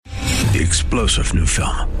The explosive new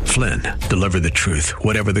film, Flynn, deliver the truth,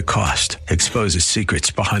 whatever the cost, exposes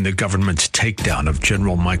secrets behind the government's takedown of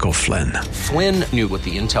General Michael Flynn. Flynn knew what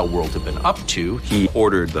the intel world had been up to. He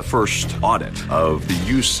ordered the first audit of the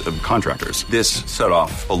use of contractors. This set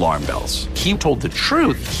off alarm bells. He told the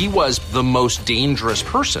truth. He was the most dangerous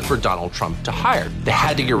person for Donald Trump to hire. They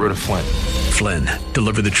had to get rid of Flynn. Flynn,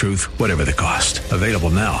 deliver the truth, whatever the cost. Available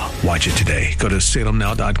now. Watch it today. Go to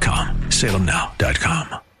salemnow.com.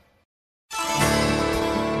 salemnow.com.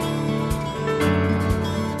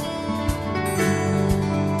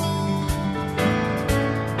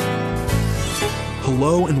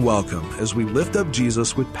 Hello and welcome as we lift up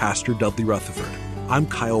Jesus with Pastor Dudley Rutherford. I'm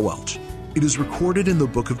Kyle Welch. It is recorded in the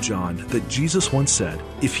book of John that Jesus once said,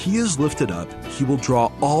 "If he is lifted up, he will draw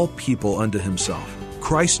all people unto himself."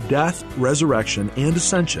 Christ's death, resurrection, and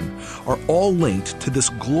ascension are all linked to this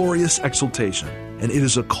glorious exaltation, and it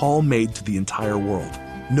is a call made to the entire world.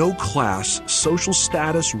 No class, social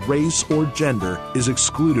status, race, or gender is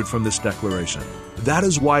excluded from this declaration. That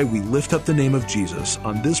is why we lift up the name of Jesus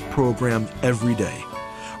on this program every day.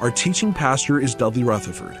 Our teaching pastor is Dudley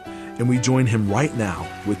Rutherford, and we join him right now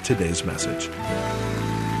with today's message.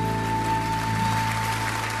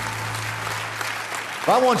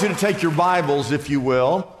 I want you to take your Bibles, if you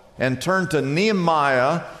will, and turn to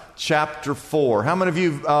Nehemiah chapter 4. How many of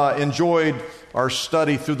you enjoyed our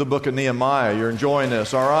study through the book of Nehemiah? You're enjoying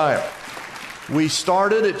this, all right. We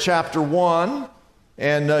started at chapter 1,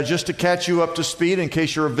 and just to catch you up to speed in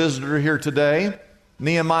case you're a visitor here today,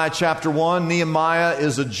 Nehemiah chapter 1, Nehemiah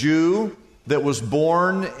is a Jew that was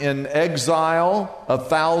born in exile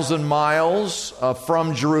 1,000 miles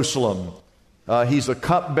from Jerusalem. He's a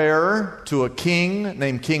cupbearer to a king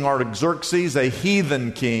named King Artaxerxes, a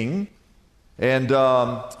heathen king. And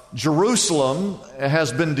Jerusalem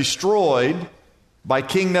has been destroyed by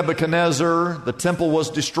King Nebuchadnezzar. The temple was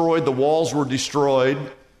destroyed. The walls were destroyed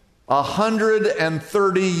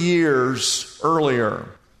 130 years earlier.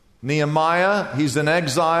 Nehemiah, he's in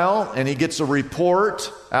exile, and he gets a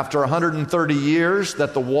report after 130 years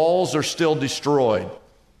that the walls are still destroyed.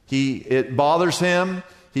 It bothers him.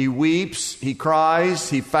 He weeps, he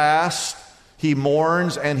cries, he fasts, he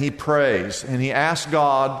mourns, and he prays. And he asks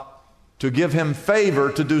God to give him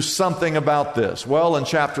favor to do something about this. Well, in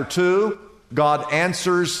chapter 2, God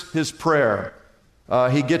answers his prayer.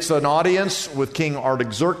 He gets an audience with King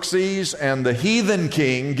Artaxerxes, and the heathen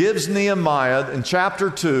king gives Nehemiah, in chapter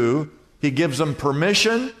 2, he gives him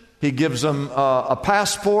permission, he gives him a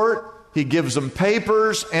passport, he gives him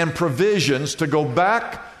papers and provisions to go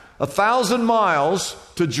back 1,000 miles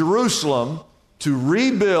to Jerusalem to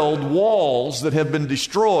rebuild walls that have been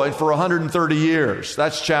destroyed for 130 years.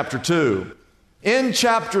 That's chapter 2. In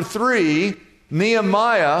chapter 3,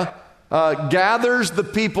 Nehemiah gathers the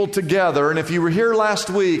people together. And if you were here last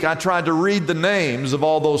week, I tried to read the names of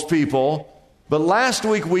all those people. But last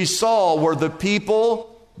week we saw where the people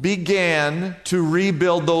began to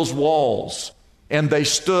rebuild those walls. And they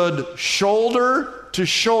stood shoulder to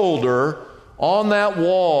shoulder on that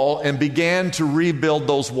wall and began to rebuild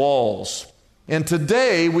those walls. And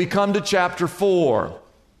today we come to chapter 4.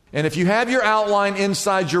 And if you have your outline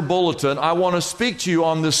inside your bulletin, I want to speak to you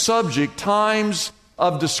on this subject, times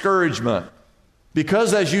of discouragement.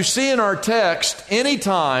 Because as you see in our text,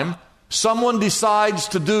 anytime someone decides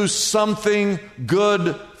to do something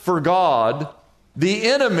good for God, the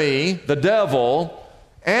enemy, the devil,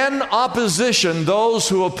 and opposition, those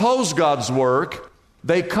who oppose God's work,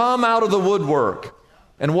 they come out of the woodwork.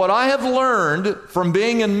 And what I have learned from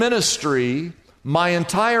being in ministry my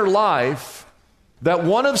entire life, that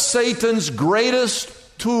one of Satan's greatest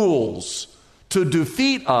tools to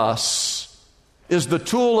defeat us is the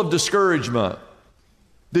tool of discouragement.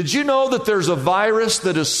 Did you know that there's a virus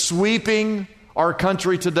that is sweeping our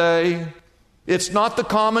country today? It's not the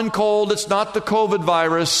common cold. It's not the COVID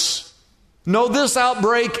virus. No, this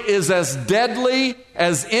outbreak is as deadly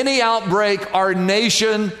as any outbreak our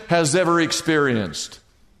nation has ever experienced.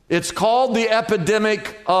 It's called the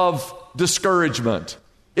epidemic of discouragement.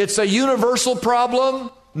 It's a universal problem.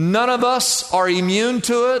 None of us are immune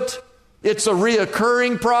to it. It's a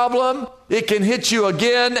reoccurring problem. It can hit you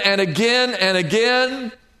again and again and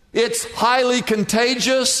again. It's highly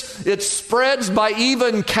contagious. It spreads by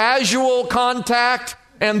even casual contact,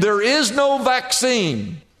 and there is no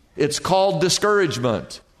vaccine. It's called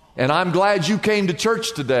discouragement. And I'm glad you came to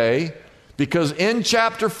church today, because in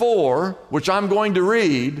chapter 4, which I'm going to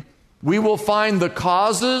read, we will find the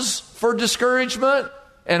causes for discouragement,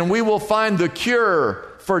 and we will find the cure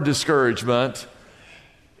for discouragement.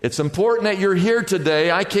 It's important that you're here today.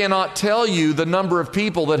 I cannot tell you the number of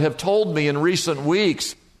people that have told me in recent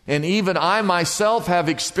weeks and even I myself have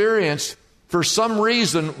experienced, for some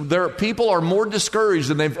reason, people are more discouraged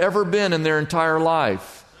than they've ever been in their entire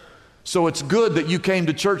life. So it's good that you came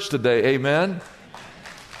to church today. Amen?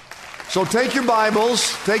 So take your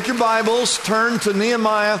Bibles, turn to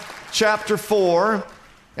Nehemiah chapter 4.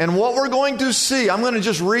 And what we're going to see, I'm going to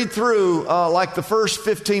just read through like the first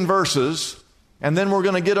 15 verses, and then we're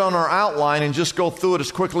going to get on our outline and just go through it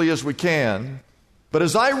as quickly as we can. But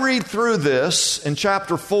as I read through this in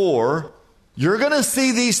chapter 4, you're going to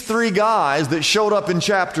see these three guys that showed up in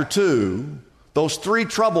chapter 2, those three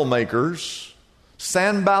troublemakers,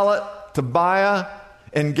 Sanballat, Tobiah,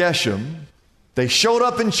 and Geshem. They showed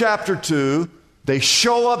up in chapter 2. They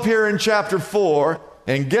show up here in chapter 4.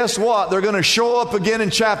 And guess what? They're going to show up again in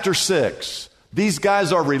chapter 6. These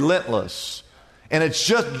guys are relentless. And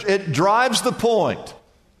it drives the point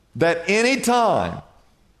that anytime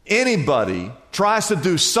anybody tries to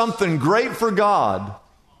do something great for God,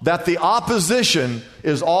 that the opposition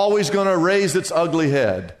is always going to raise its ugly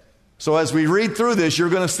head. So as we read through this, you're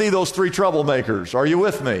going to see those three troublemakers. Are you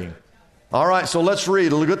with me? All right, so let's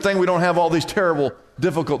read. A good thing we don't have all these terrible,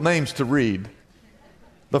 difficult names to read.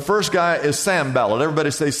 The first guy is Sanballat. Everybody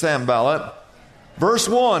say Sanballat. Verse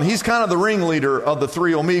 1, he's kind of the ringleader of the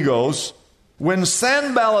three amigos. When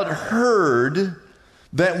Sanballat heard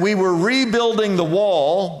that we were rebuilding the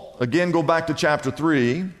wall, again, go back to chapter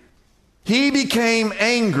 3, he became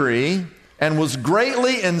angry and was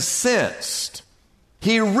greatly incensed.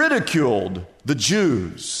 He ridiculed the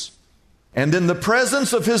Jews. And in the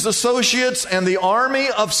presence of his associates and the army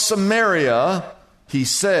of Samaria, he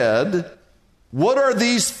said, "What are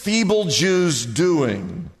these feeble Jews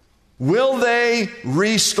doing? Will they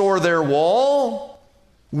restore their wall?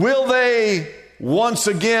 Will they once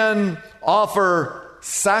again offer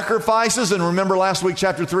sacrifices?" And remember last week,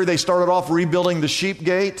 chapter 3, they started off rebuilding the sheep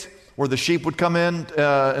gate, where the sheep would come in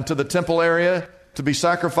into the temple area to be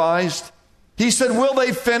sacrificed. He said, "Will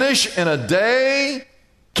they finish in a day?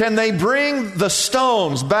 Can they bring the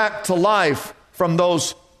stones back to life from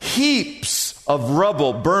those heaps of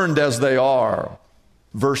rubble burned as they are?"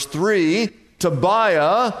 Verse 3,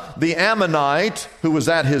 Tobiah, the Ammonite, who was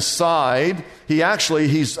at his side,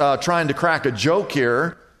 he's trying to crack a joke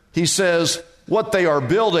here. He says, what they are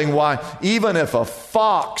building, why, even if a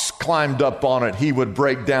fox climbed up on it, he would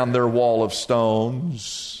break down their wall of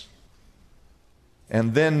stones.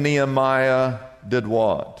 And then Nehemiah did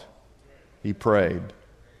what? He prayed.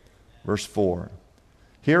 Verse 4,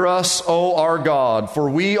 "Hear us, O our God, for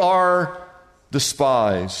we are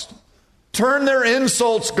despised. Turn their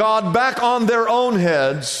insults, God, back on their own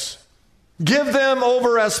heads. Give them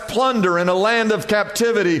over as plunder in a land of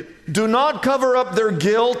captivity. Do not cover up their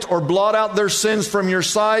guilt or blot out their sins from your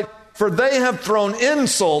sight, for they have thrown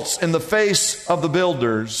insults in the face of the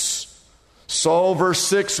builders." So, verse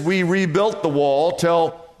 6, we rebuilt the wall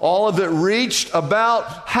till all of it reached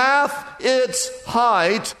about half its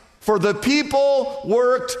height, for the people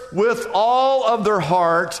worked with all of their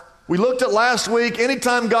heart. We looked at last week,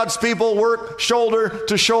 anytime God's people work shoulder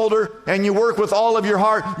to shoulder and you work with all of your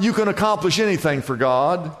heart, you can accomplish anything for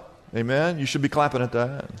God. Amen? You should be clapping at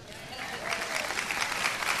that.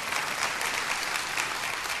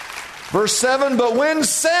 Verse 7, "But when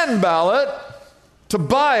Sanballat,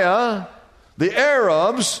 Tobiah, the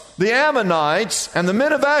Arabs, the Ammonites, and the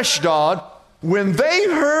men of Ashdod, when they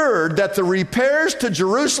heard that the repairs to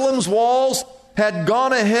Jerusalem's walls had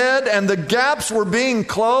gone ahead and the gaps were being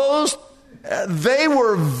closed, they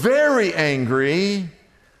were very angry.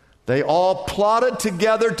 They all plotted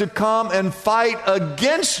together to come and fight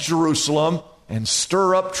against Jerusalem and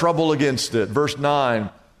stir up trouble against it." Verse 9,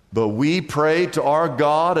 "But we prayed to our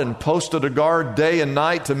God and posted a guard day and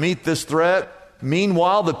night to meet this threat.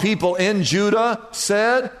 Meanwhile, the people in Judah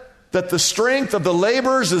said that the strength of the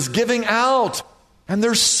laborers is giving out, and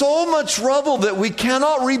there's so much rubble that we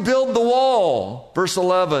cannot rebuild the wall." Verse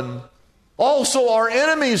 11, "Also our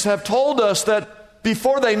enemies have told us that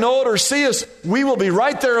before they know it or see us, we will be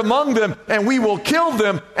right there among them, and we will kill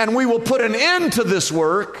them, and we will put an end to this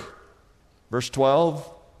work." Verse 12,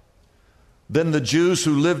 "Then the Jews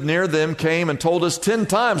who lived near them came and told us 10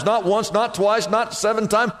 times, not once, not twice, not 7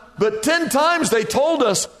 times, but 10 times they told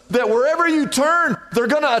us that wherever you turn, they're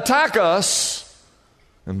going to attack us.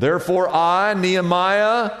 And therefore I,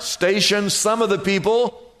 Nehemiah, stationed some of the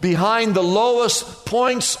people behind the lowest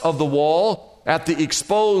points of the wall at the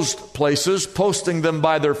exposed places, posting them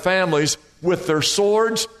by their families with their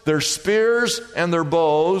swords, their spears, and their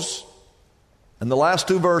bows." And the last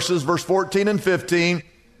two verses, verse 14 and 15,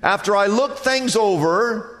 "After I looked things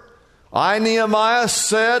over, I, Nehemiah,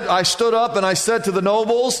 I stood up and I said to the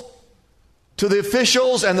nobles, to the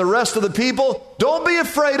officials and the rest of the people, don't be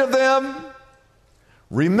afraid of them.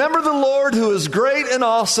 Remember the Lord who is great and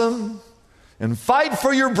awesome, and fight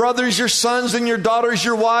for your brothers, your sons, and your daughters,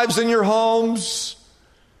 your wives, and your homes.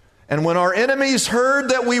 And when our enemies heard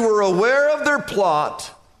that we were aware of their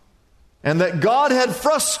plot and that God had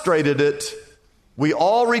frustrated it, we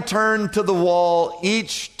all returned to the wall,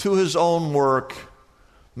 each to his own work.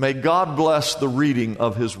 May God bless the reading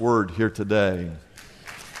of his word here today.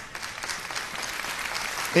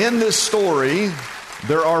 In this story,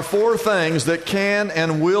 there are 4 things that can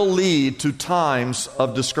and will lead to times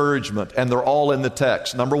of discouragement, and they're all in the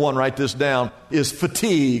text. Number 1, write this down, is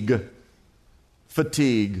fatigue.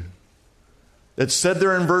 Fatigue. It said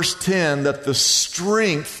there in verse 10 that the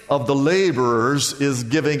strength of the laborers is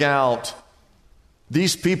giving out.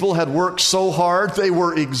 These people had worked so hard, they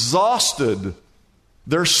were exhausted.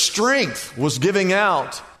 Their strength was giving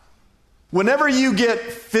out. Whenever you get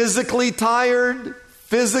physically tired,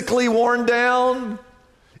 physically worn down,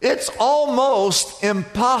 it's almost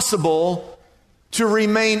impossible to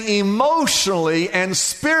remain emotionally and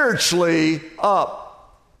spiritually up.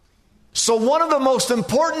 So one of the most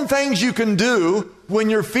important things you can do when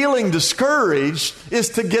you're feeling discouraged is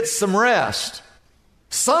to get some rest.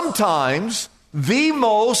 Sometimes the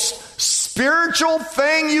most spiritual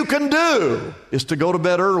thing you can do is to go to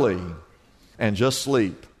bed early and just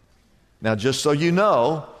sleep. Now, just so you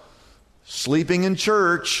know, sleeping in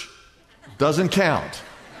church doesn't count.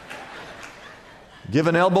 Give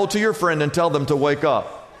an elbow to your friend and tell them to wake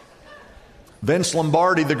up. Vince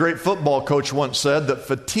Lombardi, the great football coach, once said that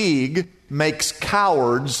fatigue makes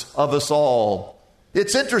cowards of us all.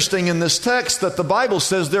 It's interesting in this text that the Bible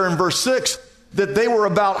says there in verse 6 that they were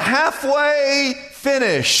about halfway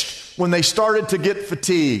finished when they started to get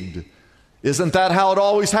fatigued. Isn't that how it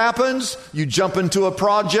always happens? You jump into a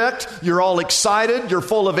project, you're all excited, you're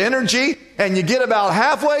full of energy, and you get about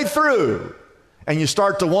halfway through, and you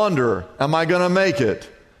start to wonder, am I going to make it?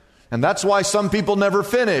 And that's why some people never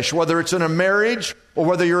finish, whether it's in a marriage, or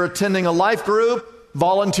whether you're attending a life group,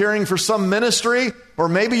 volunteering for some ministry, or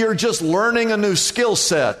maybe you're just learning a new skill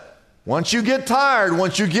set. Once you get tired,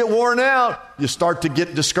 once you get worn out, you start to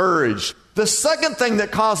get discouraged. The second thing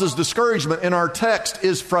that causes discouragement in our text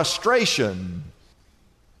is frustration.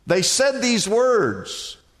 They said these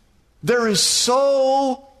words, there is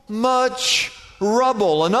so much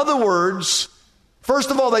rubble. In other words, first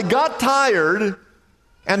of all, they got tired,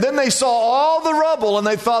 and then they saw all the rubble, and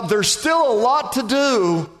they thought, there's still a lot to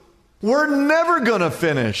do. We're never going to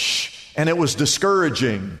finish. And it was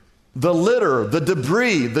discouraging. The litter, the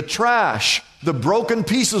debris, the trash, the broken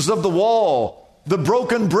pieces of the wall, the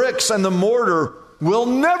broken bricks and the mortar will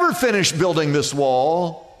never finish building this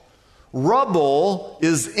wall. Rubble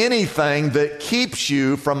is anything that keeps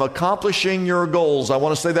you from accomplishing your goals. I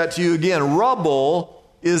want to say that to you again. Rubble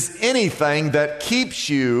is anything that keeps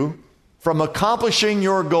you from accomplishing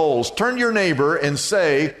your goals. Turn to your neighbor and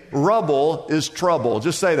say, rubble is trouble.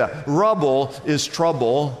 Just say that. Rubble is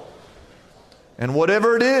trouble. And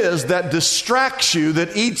whatever it is that distracts you,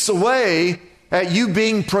 that eats away at you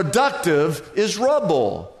being productive, is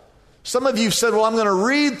rubble. Some of you said, well, I'm going to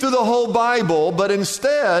read through the whole Bible, but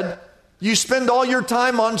instead you spend all your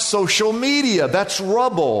time on social media. That's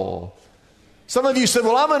rubble. Some of you said,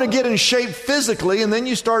 well, I'm going to get in shape physically, and then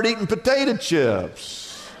you start eating potato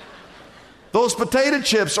chips. Those potato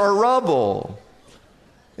chips are rubble.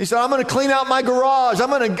 He said, I'm going to clean out my garage. I'm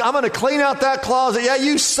going to clean out that closet. Yeah,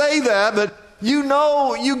 you say that, but you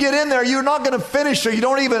know, you get in there, you're not going to finish it. You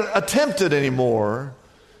don't even attempt it anymore.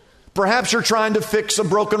 Perhaps you're trying to fix a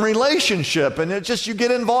broken relationship, and it just, you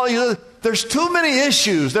get involved. There's too many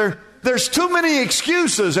issues. There's too many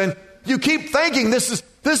excuses, and you keep thinking this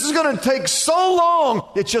is going to take so long.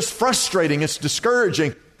 It's just frustrating. It's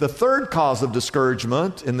discouraging. The third cause of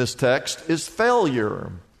discouragement in this text is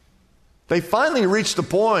failure. They finally reached a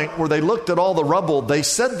point where they looked at all the rubble. They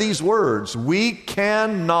said these words, we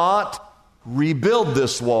cannot rebuild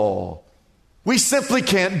this wall. We simply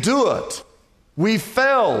can't do it. We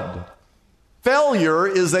failed. Failure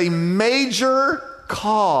is a major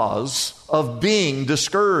cause of being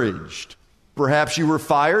discouraged. Perhaps you were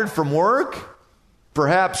fired from work.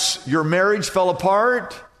 Perhaps your marriage fell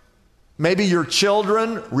apart. Maybe your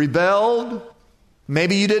children rebelled.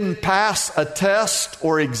 Maybe you didn't pass a test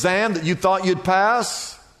or exam that you thought you'd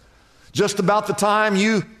pass. Just about the time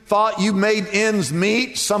you thought you made ends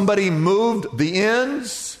meet, somebody moved the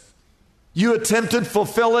ends. You attempted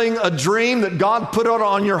fulfilling a dream that God put out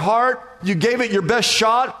on your heart. You gave it your best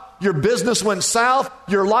shot. Your business went south.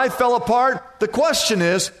 Your life fell apart. The question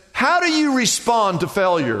is, how do you respond to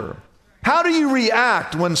failure? How do you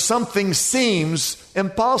react when something seems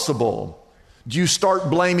impossible? Do you start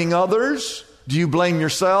blaming others? Do you blame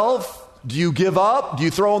yourself? Do you give up? Do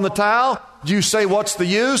you throw in the towel? Do you say, what's the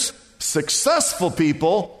use? Successful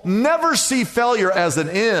people never see failure as an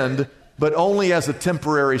end, but only as a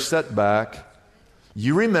temporary setback.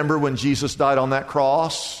 You remember when Jesus died on that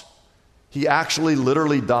cross? He actually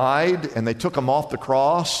literally died, and they took him off the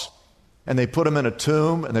cross, and they put him in a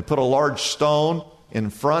tomb, and they put a large stone in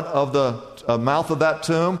front of the mouth of that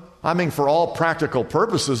tomb. I mean, for all practical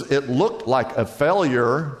purposes, it looked like a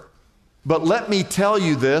failure. But let me tell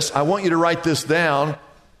you this. I want you to write this down.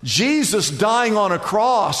 Jesus dying on a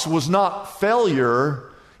cross was not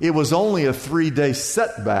failure. It was only a 3-day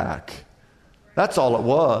setback. That's all it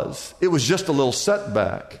was. It was just a little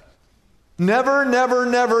setback. Never, never,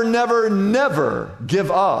 never, never, never give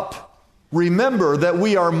up. Remember that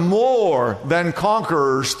we are more than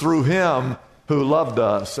conquerors through Him who loved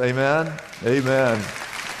us. Amen? Amen.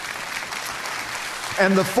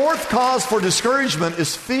 And the fourth cause for discouragement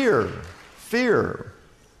is fear. Fear.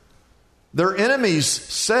 Their enemies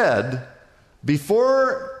said,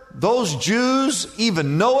 before those Jews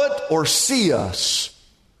even know it or see us,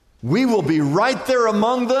 we will be right there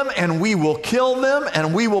among them, and we will kill them,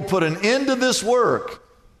 and we will put an end to this work.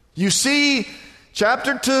 You see,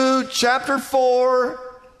 chapter 2, chapter 4,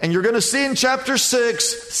 and you're going to see in chapter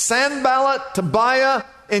 6, Sanballat, Tobiah,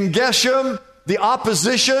 and Geshem, the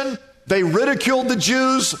opposition. They ridiculed the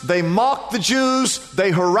Jews, they mocked the Jews,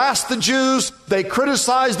 they harassed the Jews, they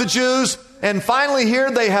criticized the Jews, and finally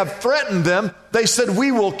here they have threatened them. They said,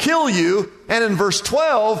 we will kill you. And in verse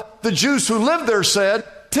 12, the Jews who lived there said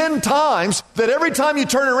 10 times that every time you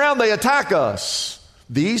turn around, they attack us.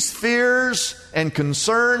 These fears and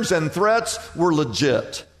concerns and threats were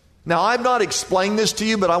legit. Now, I've not explained this to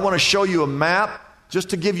you, but I want to show you a map just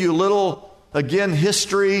to give you a little, again,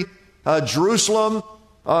 history. Jerusalem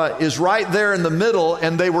is right there in the middle,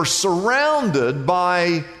 and they were surrounded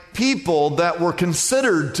by people that were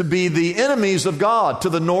considered to be the enemies of God. To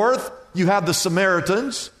the north, you have the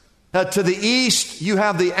Samaritans. To the east, you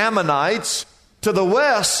have the Ammonites. To the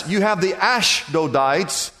west, you have the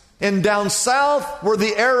Ashdodites. And down south were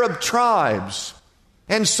the Arab tribes.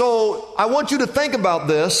 And so I want you to think about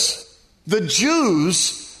this. The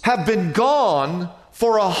Jews have been gone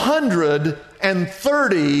for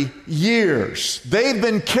 130 years. They've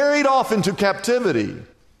been carried off into captivity.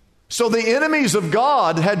 So the enemies of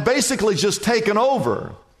God had basically just taken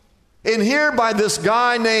over. And here by this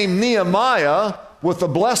guy named Nehemiah, with the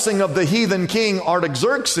blessing of the heathen king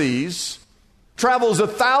Artaxerxes, travels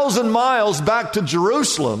 1,000 miles back to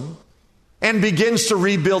Jerusalem and begins to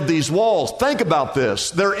rebuild these walls. Think about this.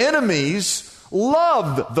 Their enemies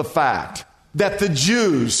loved the fact that the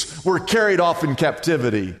Jews were carried off in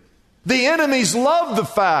captivity. The enemies loved the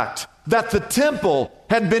fact that the temple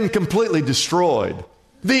had been completely destroyed.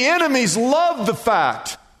 The enemies loved the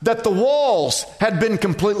fact that the walls had been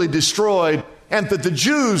completely destroyed and that the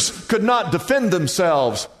Jews could not defend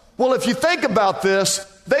themselves. Well, if you think about this,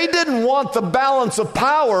 they didn't want the balance of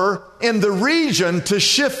power in the region to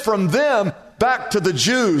shift from them back to the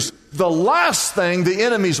Jews. The last thing the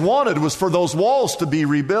enemies wanted was for those walls to be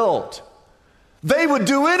rebuilt. They would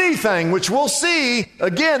do anything, which we'll see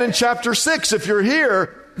again in chapter 6 if you're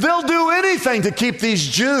here. They'll do anything to keep these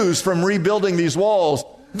Jews from rebuilding these walls.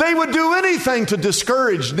 They would do anything to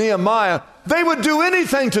discourage Nehemiah. They would do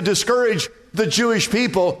anything to discourage the Jewish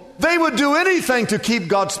people. They would do anything to keep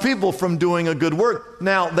God's people from doing a good work.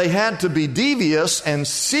 Now, they had to be devious and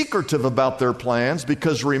secretive about their plans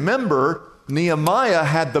because remember, Nehemiah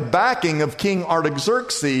had the backing of King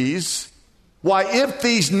Artaxerxes. Why, if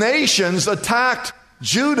these nations attacked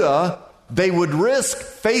Judah, they would risk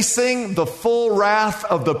facing the full wrath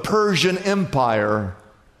of the Persian Empire.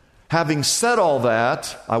 Having said all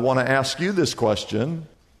that, I want to ask you this question.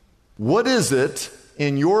 What is it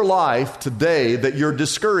in your life today that you're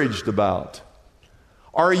discouraged about?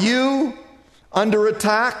 Are you under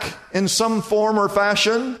attack in some form or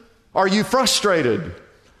fashion? Are you frustrated?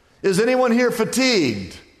 Is anyone here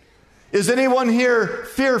fatigued? Is anyone here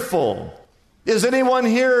fearful? Is anyone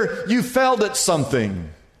here, you failed at something?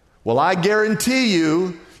 Well, I guarantee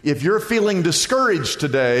you, if you're feeling discouraged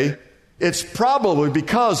today, it's probably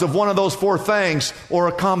because of one of those four things or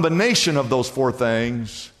a combination of those four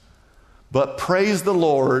things. But praise the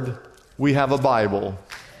Lord, we have a Bible.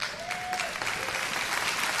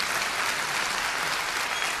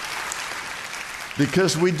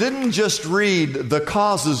 Because we didn't just read the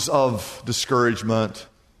causes of discouragement.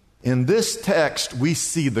 In this text, we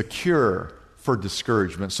see the cure for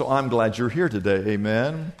discouragement. So I'm glad you're here today.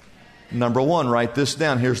 Amen. Number one, write this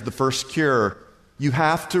down. Here's the first cure. You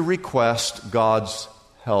have to request God's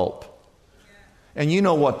help. And you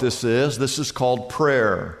know what this is. This is called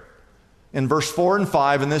prayer. In verse 4 and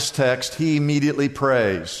 5 in this text, he immediately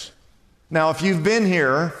prays. Now, if you've been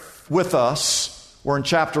here with us, we're in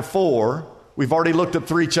chapter 4. We've already looked at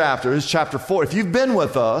 3 chapters. Chapter 4. If you've been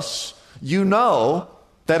with us, you know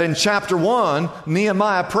that in chapter 1,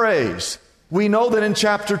 Nehemiah prays. We know that in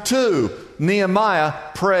chapter 2, Nehemiah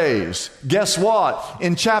prays. Guess what?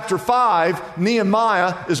 In chapter 5,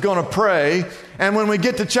 Nehemiah is going to pray. And when we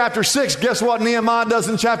get to chapter 6, guess what Nehemiah does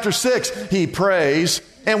in chapter 6? He prays.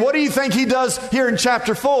 And what do you think he does here in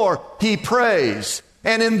chapter 4? He prays.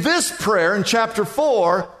 And in this prayer, in chapter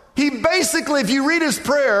 4, he basically, if you read his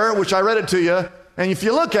prayer, which I read it to you, and if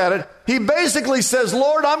you look at it, he basically says,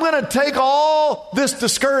 Lord, I'm going to take all this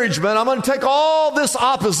discouragement, I'm going to take all this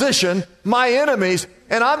opposition, my enemies,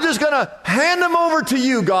 and I'm just going to hand them over to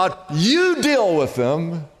you, God. You deal with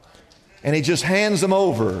them. And he just hands them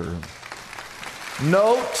over.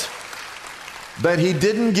 Note that he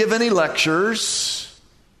didn't give any lectures.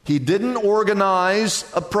 He didn't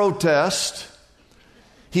organize a protest.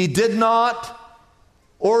 He did not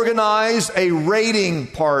organize a raiding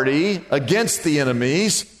party against the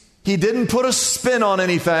enemies. He didn't put a spin on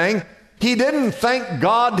anything. He didn't, thank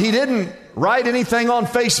God, he didn't write anything on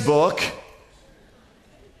Facebook.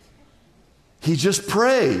 He just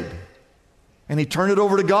prayed and he turned it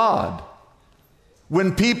over to God.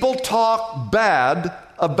 When people talk bad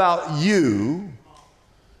about you,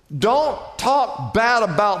 don't talk bad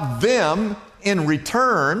about them in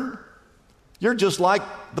return. You're just like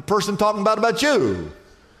the person talking bad about you.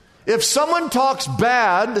 If someone talks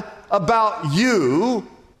bad about you,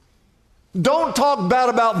 don't talk bad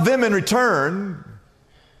about them in return.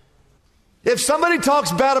 If somebody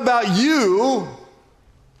talks bad about you,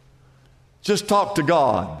 just talk to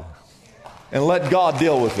God and let God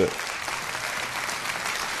deal with it.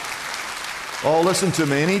 Oh, listen to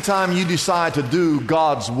me. Anytime you decide to do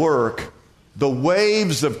God's work, the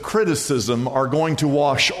waves of criticism are going to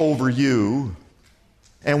wash over you.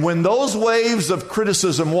 And when those waves of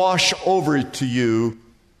criticism wash over to you,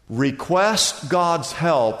 request God's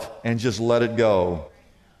help and just let it go.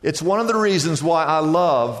 It's one of the reasons why I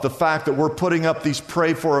love the fact that we're putting up these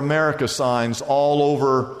Pray for America signs all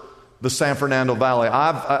over the San Fernando Valley.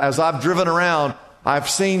 As I've driven around, I've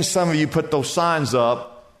seen some of you put those signs up.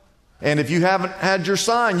 And if you haven't had your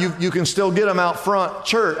sign, you can still get them out front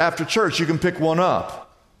church. After church, you can pick one up.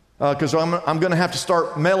 Because I'm going to have to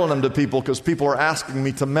start mailing them to people because people are asking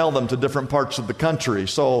me to mail them to different parts of the country.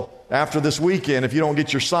 So after this weekend, if you don't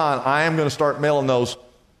get your sign, I am going to start mailing those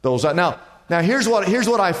out. Now here's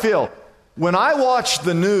what I feel. When I watch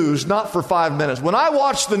the news, not for 5 minutes, when I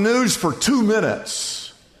watch the news for 2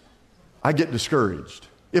 minutes, I get discouraged.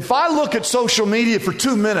 If I look at social media for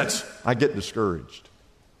 2 minutes, I get discouraged.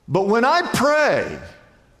 But when I pray,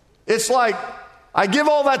 it's like I give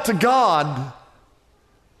all that to God.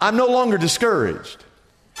 I'm no longer discouraged.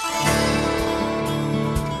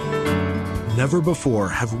 Never before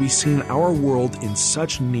have we seen our world in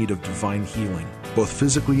such need of divine healing, both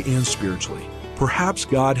physically and spiritually. Perhaps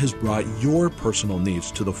God has brought your personal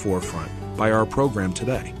needs to the forefront by our program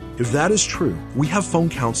today. If that is true, we have phone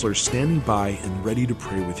counselors standing by and ready to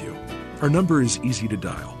pray with you. Our number is easy to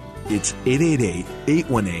dial. It's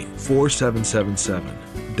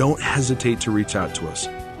 888-818-4777. Don't hesitate to reach out to us.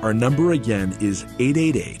 Our number again is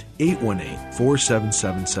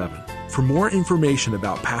 888-818-4777. For more information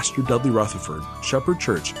about Pastor Dudley Rutherford, Shepherd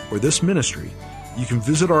Church, or this ministry, you can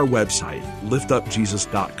visit our website,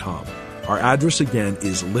 liftupjesus.com. Our address again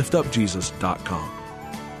is liftupjesus.com.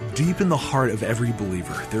 Deep in the heart of every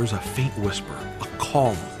believer, there's a faint whisper, a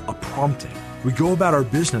call, a prompting. We go about our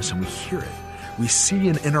business and we hear it. We see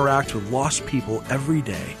and interact with lost people every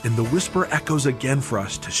day, and the whisper echoes again for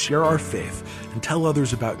us to share our faith and tell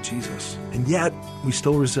others about Jesus. And yet, we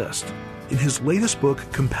still resist. In his latest book,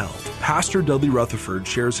 Compelled, Pastor Dudley Rutherford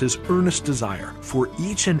shares his earnest desire for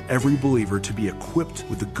each and every believer to be equipped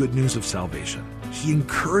with the good news of salvation. He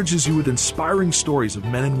encourages you with inspiring stories of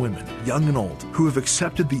men and women, young and old, who have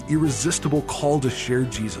accepted the irresistible call to share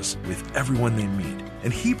Jesus with everyone they meet.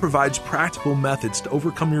 And he provides practical methods to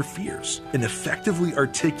overcome your fears and effectively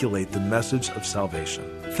articulate the message of salvation.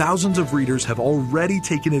 Thousands of readers have already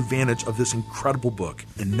taken advantage of this incredible book,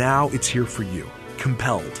 and now it's here for you.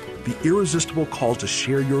 Compelled, the irresistible call to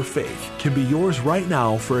share your faith, can be yours right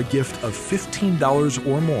now for a gift of $15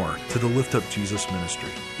 or more to the Lift Up Jesus Ministry.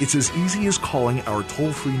 It's as easy as calling our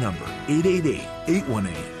toll-free number,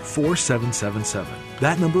 888-818-4777.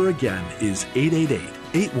 That number again is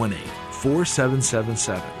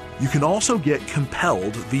 888-818-4777. You can also get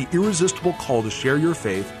Compelled, the irresistible call to share your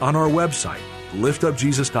faith on our website,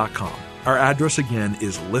 liftupjesus.com. Our address again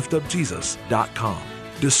is liftupjesus.com.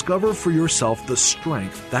 Discover for yourself the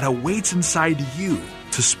strength that awaits inside you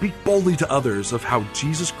to speak boldly to others of how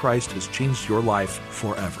Jesus Christ has changed your life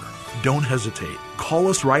forever. Don't hesitate. Call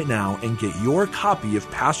us right now and get your copy of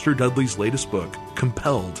Pastor Dudley's latest book,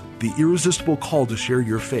 Compelled, The Irresistible Call to Share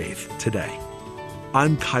Your Faith, today.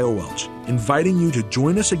 I'm Kyle Welch, inviting you to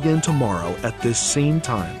join us again tomorrow at this same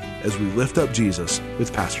time as we lift up Jesus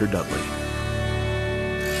with Pastor Dudley.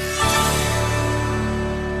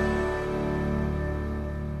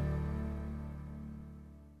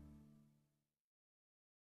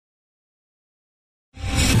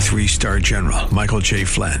 Three-star General Michael J.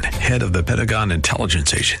 Flynn, head of the Pentagon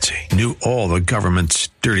Intelligence Agency, knew all the government's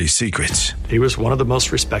dirty secrets. He was one of the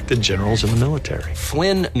most respected generals in the military.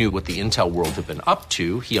 Flynn knew what the intel world had been up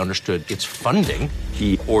to. He understood its funding.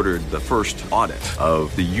 He ordered the first audit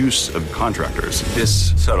of the use of contractors.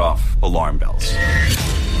 This set off alarm bells.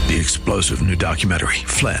 The explosive new documentary,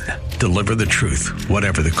 Flynn, Deliver the Truth,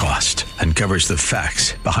 Whatever the Cost, uncovers the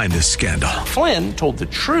facts behind this scandal. Flynn told the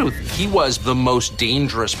truth. He was the most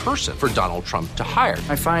dangerous person for Donald Trump to hire.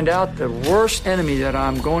 I find out the worst enemy that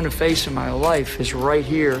I'm going to face in my life is right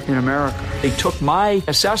here in America. They took my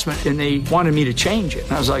assessment and they wanted me to change it.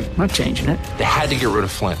 And I was like, I'm not changing it. They had to get rid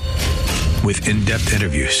of Flynn. With in-depth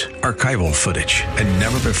interviews, archival footage, and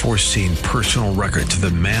never-before-seen personal records of the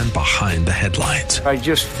man behind the headlines. I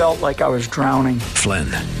just felt like I was drowning. Flynn,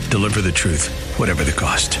 Deliver the Truth, Whatever the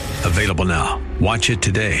Cost. Available now. Watch it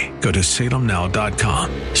today. Go to salemnow.com.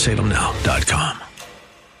 salemnow.com.